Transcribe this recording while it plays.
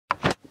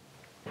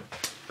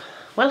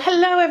Well,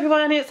 hello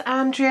everyone, it's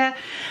Andrea,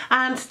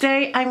 and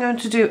today I'm going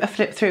to do a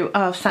flip through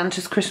of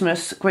Santa's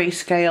Christmas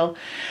Grayscale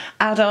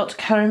adult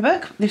colouring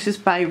book. This is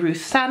by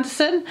Ruth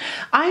Sanderson.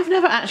 I've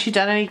never actually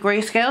done any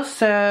grayscale,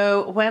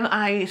 so when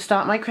I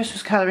start my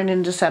Christmas colouring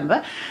in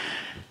December,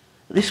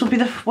 this will be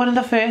one of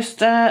the first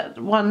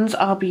ones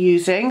I'll be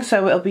using,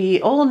 so it'll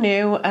be all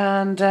new,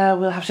 and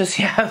we'll have to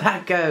see how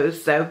that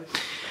goes. So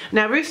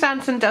now, Ruth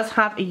Sanderson does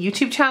have a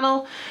YouTube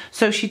channel,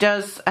 so she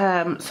does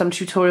some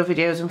tutorial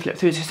videos and flip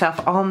throughs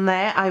herself on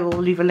there. I will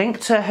leave a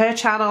link to her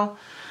channel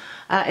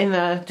in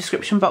the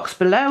description box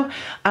below,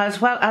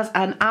 as well as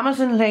an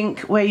Amazon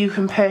link where you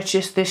can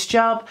purchase this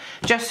job,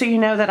 just so you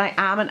know that I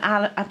am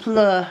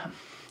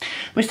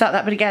let me start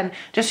that bit again.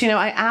 Just so you know,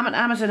 I am an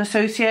Amazon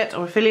associate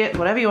or affiliate,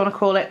 whatever you want to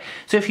call it.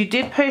 So if you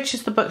did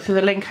purchase the book through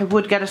the link, I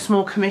would get a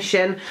small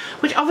commission,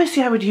 which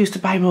obviously I would use to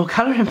buy more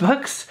colouring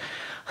books.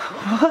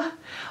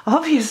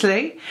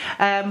 Obviously.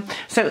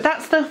 So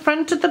that's the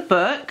front of the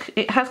book.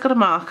 It has got a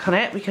mark on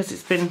it because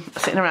it's been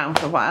sitting around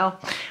for a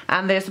while.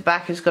 And there's the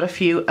back, it's got a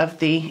few of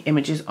the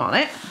images on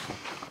it.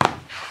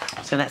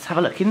 So let's have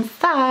a look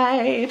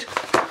inside.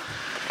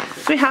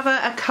 So we have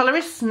a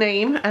colourist's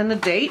name and the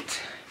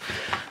date,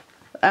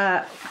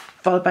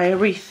 followed by a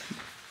wreath.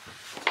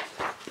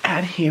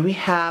 And here we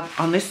have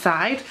on this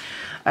side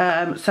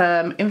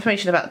some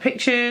information about the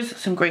pictures,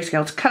 some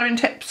grayscale colouring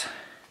tips.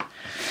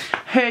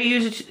 Her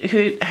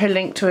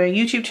link to her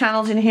YouTube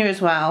channel's in here as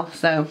well,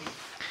 so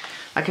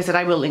like I said,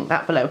 I will link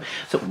that below.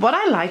 So what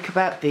I like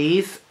about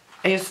these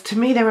is, to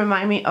me, they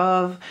remind me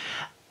of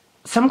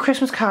some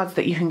Christmas cards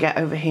that you can get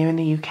over here in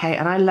the UK,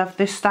 and I love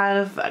this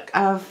style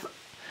of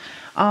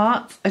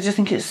art. I just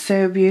think it's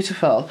so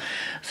beautiful.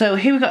 So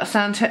here we've got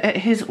Santa at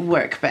his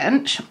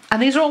workbench,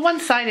 and these are all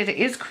one-sided. It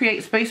is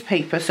Create Space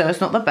paper, so it's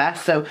not the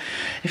best. So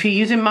if you're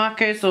using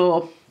markers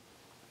or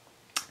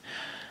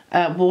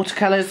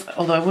watercolours,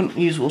 although I wouldn't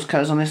use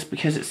watercolours on this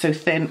because it's so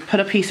thin, put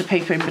a piece of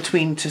paper in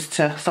between just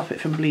to stop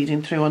it from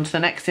bleeding through onto the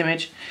next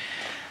image.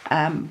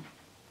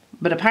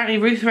 But apparently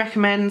Ruth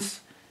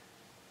recommends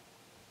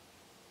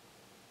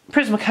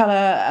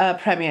Prismacolor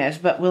premieres,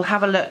 but we'll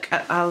have a look.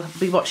 I'll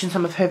be watching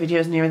some of her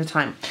videos nearer the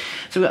time.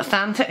 So we've got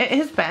Santa at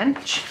his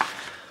bench.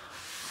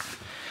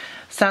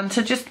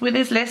 Santa just with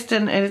his list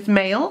and his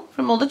mail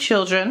from all the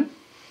children.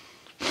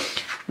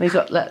 And he's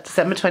got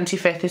December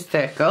 25th is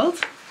circled.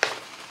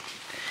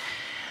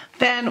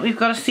 Then we've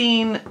got a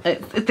scene,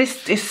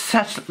 this is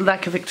such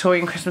like a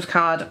Victorian Christmas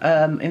card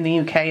in the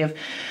UK, of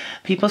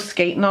people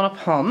skating on a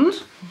pond.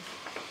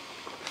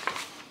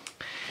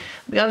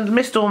 We got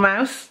Miss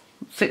Dormouse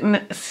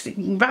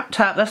sitting wrapped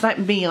up, that's like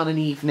me on an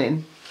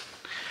evening,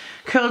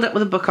 curled up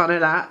with a book on her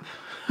lap.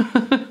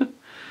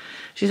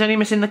 She's only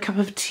missing the cup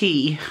of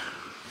tea.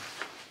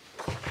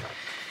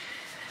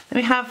 Then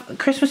we have a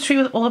Christmas tree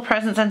with all the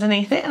presents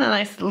underneath it, and a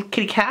nice little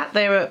kitty cat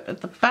there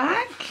at the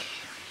back.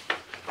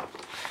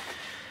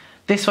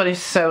 This one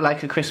is so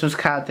like a Christmas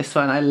card, this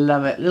one, I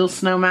love it. Little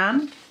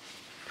snowman.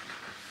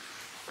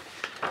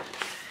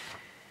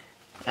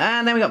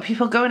 And then we got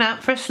people going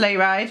out for a sleigh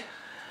ride.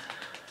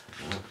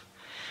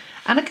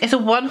 And it's a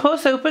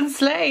one-horse open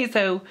sleigh,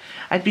 so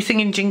I'd be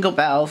singing Jingle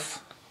Bells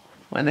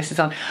when this is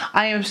on.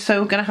 I am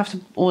so going to have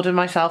to order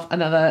myself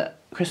another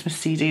Christmas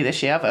CD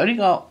this year. I've only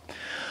got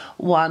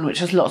one which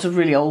has lots of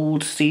really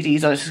old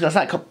CDs on it. It's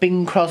like got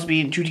Bing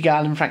Crosby and Judy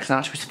Garland and Frank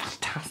Sinatra, which is a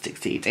fantastic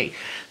CD.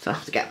 So I'll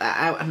have to get that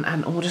out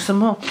and order some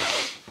more,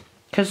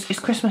 because it's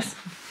Christmas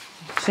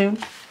soon.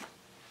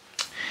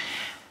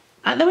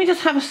 And then we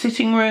just have a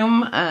sitting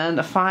room and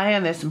a fire,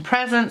 and there's some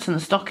presents and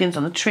the stockings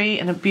on the tree,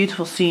 and a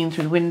beautiful scene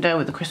through the window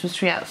with the Christmas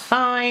tree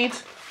outside.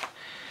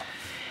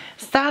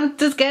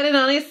 Santa's getting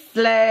on his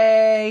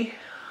sleigh.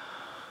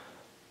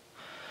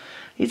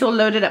 He's all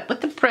loaded up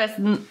with the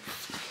presents.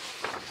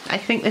 I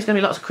think there's going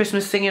to be lots of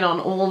Christmas singing on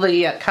all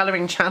the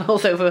colouring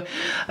channels over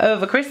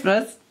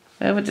Christmas,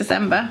 over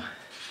December.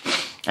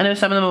 I know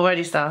some of them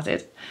already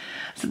started.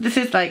 So this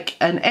is like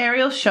an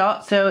aerial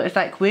shot, so it's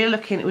like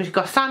we've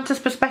got Santa's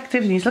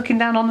perspective and he's looking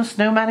down on the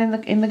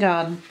snowman in the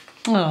garden.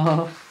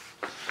 Oh,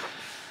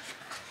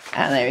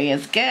 and there he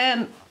is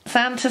again,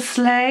 Santa's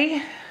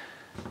sleigh.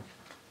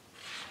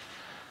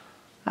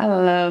 I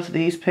love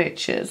these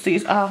pictures.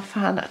 These are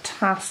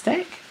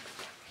fantastic.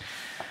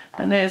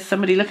 And there's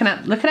somebody looking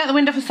out the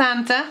window for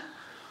Santa.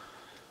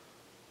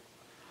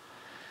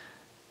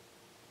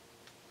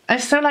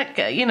 It's so like,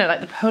 you know,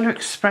 like the Polar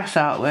Express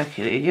artwork,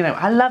 you know,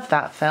 I love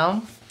that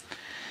film.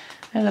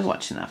 I love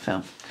watching that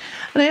film.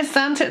 And there's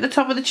Santa at the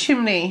top of the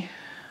chimney,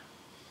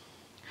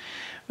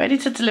 ready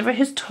to deliver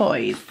his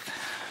toys.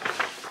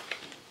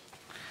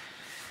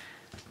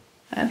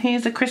 And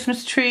here's a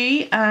Christmas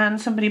tree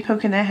and somebody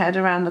poking their head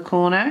around the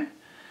corner.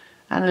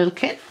 And a little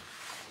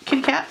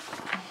kitty cat.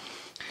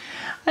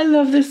 I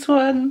love this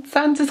one.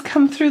 Santa's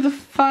come through the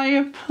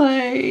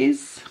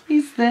fireplace.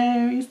 He's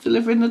there, he's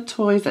delivering the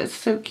toys. That's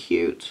so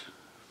cute.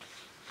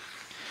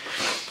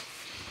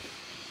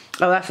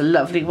 Oh, that's a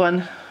lovely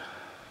one.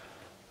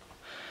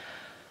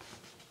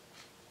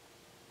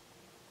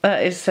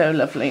 That is so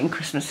lovely and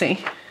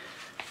Christmassy.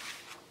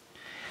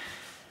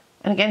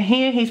 And again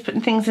here he's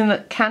putting things in, the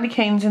candy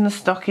canes in the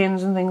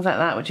stockings and things like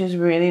that, which is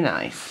really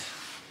nice.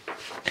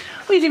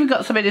 Oh, he's even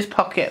got some in his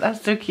pocket,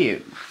 that's so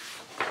cute.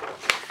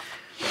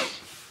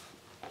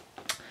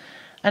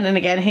 And then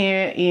again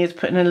here he is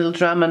putting a little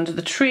drum under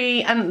the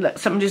tree, and look,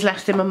 somebody's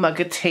left him a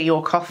mug of tea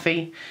or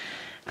coffee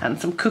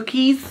and some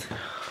cookies.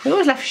 We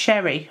always left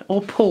sherry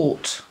or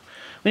port.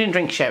 We didn't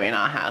drink sherry in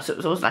our house, it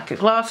was always like a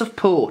glass of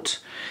port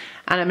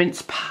and a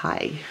mince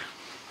pie.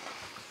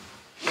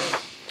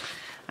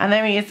 And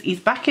there he is, he's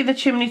back in the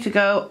chimney to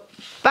go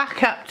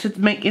back up to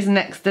make his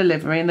next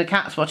delivery, and the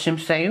cat's watching him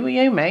say, "Who are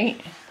you, mate?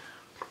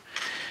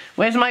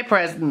 Where's my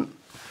present?"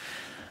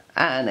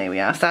 And there we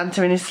are,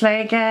 Santa in his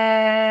sleigh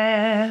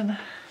again.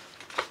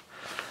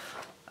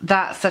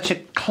 That's such a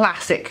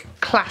classic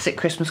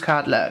Christmas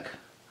card look.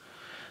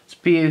 It's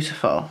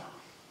beautiful.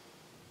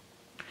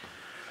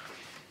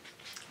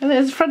 And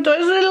there's the front door,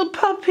 there's a little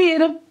puppy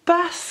in a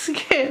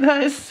basket.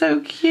 That is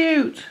so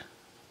cute.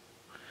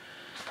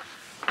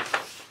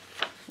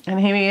 And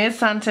here he is,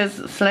 Santa's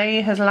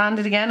sleigh has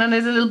landed again, and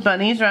there's a little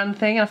bunnies around the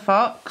thing, and a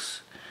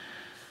fox.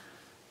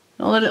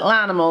 All the little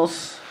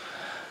animals.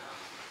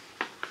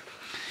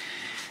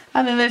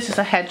 And then there's just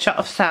a headshot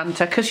of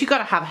Santa, because you've got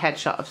to have a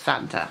headshot of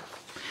Santa.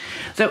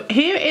 So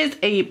here is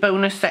a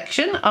bonus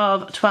section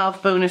of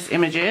 12 bonus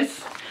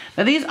images.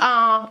 Now these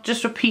are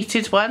just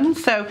repeated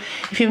ones, so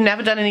if you've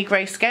never done any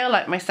grayscale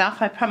like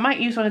myself, I might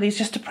use one of these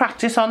just to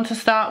practice on to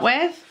start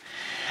with.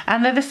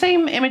 And they're the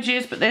same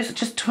images, but there's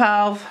just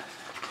 12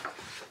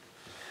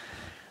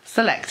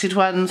 selected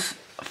ones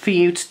for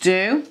you to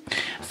do.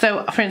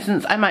 So for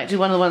instance, I might do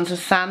one of the ones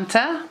with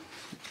Santa,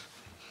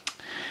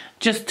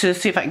 just to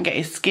see if I can get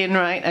his skin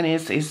right and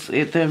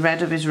the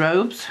red of his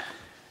robes.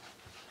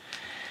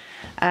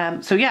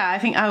 So yeah, I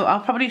think I'll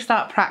probably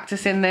start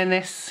practicing then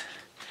this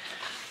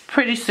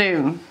pretty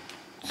soon,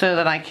 so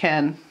that I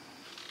can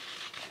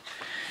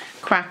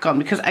crack on,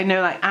 because I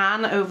know like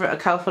Anne over at A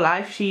Colourful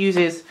Life, she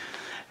uses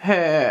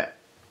her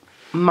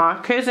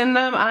markers in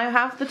them, and I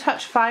have the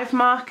Touch 5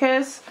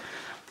 markers,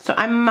 so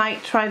I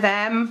might try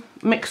them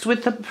mixed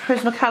with the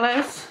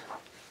Prismacolors.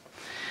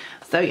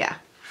 So yeah,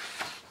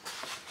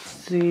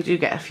 so you do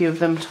get a few of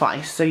them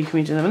twice, so you can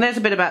read them. And there's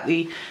a bit about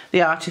the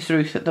artist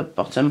Ruth at the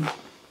bottom,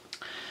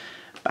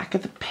 back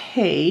of the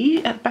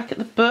page, back at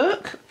the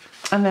book.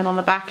 And then on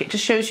the back it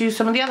just shows you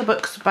some of the other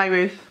books by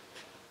Ruth,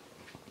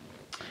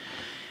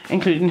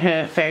 including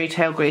her fairy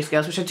tale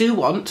grayscales, which I do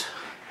want,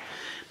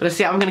 but I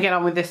see I'm going to get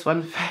on with this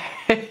one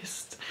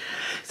first.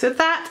 So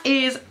that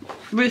is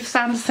Ruth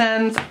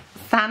Sanderson's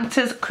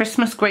Santa's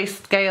Christmas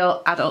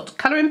Grayscale Adult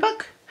Colouring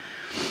Book.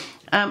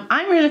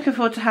 I'm really looking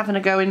forward to having a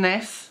go in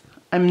this.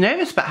 I'm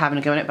nervous about having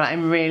a go in it, but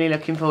I'm really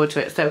looking forward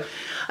to it. So,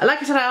 like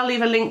I said, I'll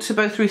leave a link to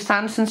both Ruth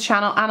Sanderson's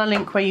channel and a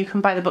link where you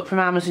can buy the book from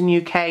Amazon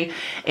UK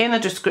in the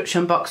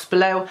description box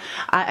below.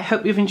 I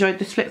hope you've enjoyed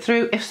this flip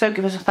through. If so,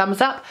 give us a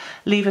thumbs up,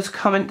 leave us a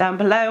comment down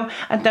below,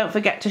 and don't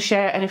forget to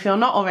share. And if you're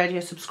not already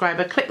a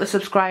subscriber, click the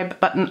subscribe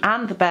button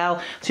and the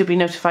bell so you'll be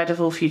notified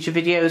of all future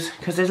videos,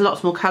 because there's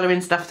lots more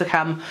colouring stuff to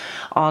come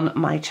on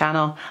my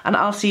channel. And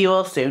I'll see you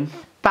all soon.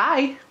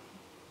 Bye!